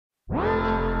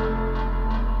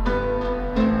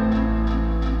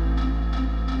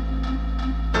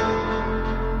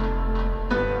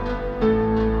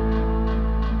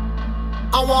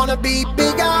wanna be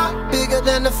bigger, bigger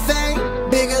than the fame,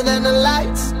 bigger than the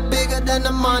lights, bigger than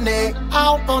the money.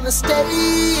 Out on the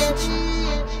stage,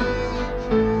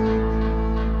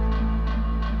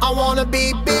 I wanna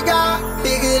be bigger,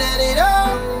 bigger than it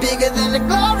all, bigger than the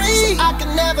glory, so I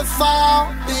can never fall.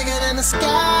 Bigger than the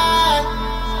sky,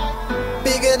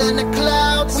 bigger than the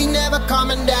clouds, we never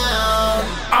coming down.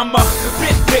 I'm a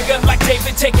bit bigger, like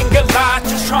David taking Goliath,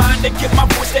 just trying to get my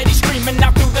voice steady screaming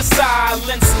out through the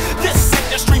silence. This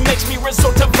industry makes me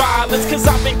resort to violence, cause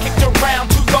I've been kicked around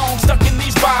too long, stuck in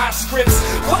these vibe scripts.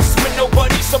 Plus when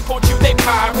nobody supports you, they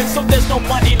pirates, so there's no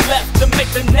money left to make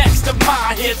the next of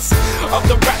my hits.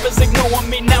 Other rappers ignoring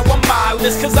me, now I'm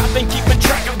mindless, cause I've been keeping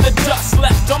track of the dust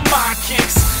left on my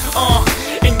kicks.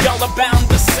 And y'all are bound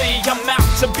to see I'm out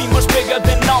to be much bigger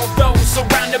than all those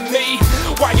surrounding me.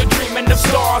 While you're dreaming of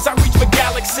stars, I reach for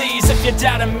galaxies. If you're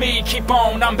doubting me, keep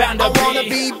on, I'm bound to be. I wanna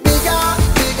be bigger,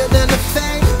 bigger than the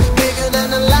fame, bigger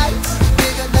than the lights,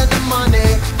 bigger than the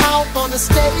money. Out on the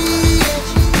stage,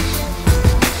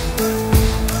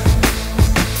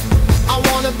 I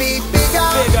wanna be bigger,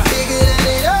 bigger than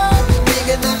it all,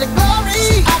 bigger than the glory,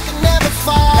 so I can never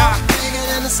fall. Bigger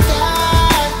than the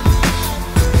sky,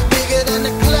 bigger than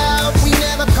the clouds, we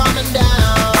never coming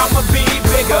down. I'ma be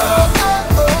bigger.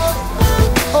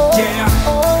 Yeah.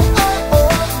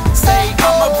 Say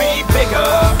I'ma be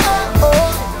bigger.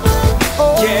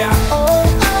 Yeah.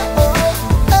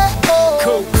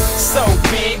 Cool. So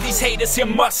big, these haters here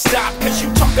must stop, cause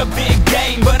you talk a big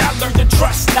game, but I learned to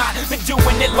trust not. Been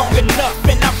doing it long enough,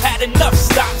 and I've had enough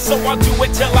stops, so I'll do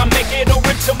it till I make it or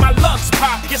until my lungs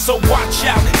pop. Yeah, so watch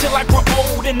out, till I grow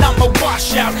old and I'ma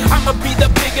wash out. I'ma be the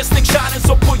biggest thing shining,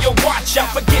 so pull your watch out.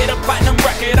 Forget a platinum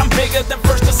record, I'm bigger than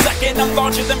first or second. I'm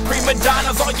larger than prima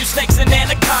donnas, all you snakes and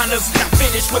anacondas. Not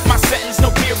finished with my sentence,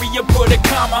 no period, put a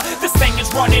comma. This thing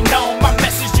is running on, my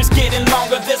message just getting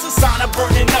longer. There's a sign of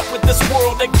burning up with this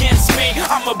world against me.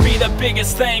 I'ma be the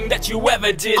biggest thing that you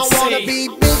ever did see. I wanna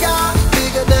be bigger,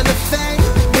 bigger than the fame,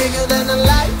 bigger than the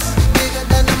lights, bigger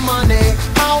than the money.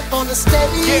 Out on the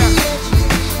stage, yeah.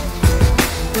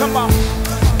 Come on.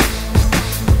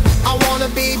 I wanna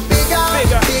be bigger,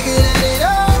 bigger than it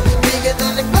all.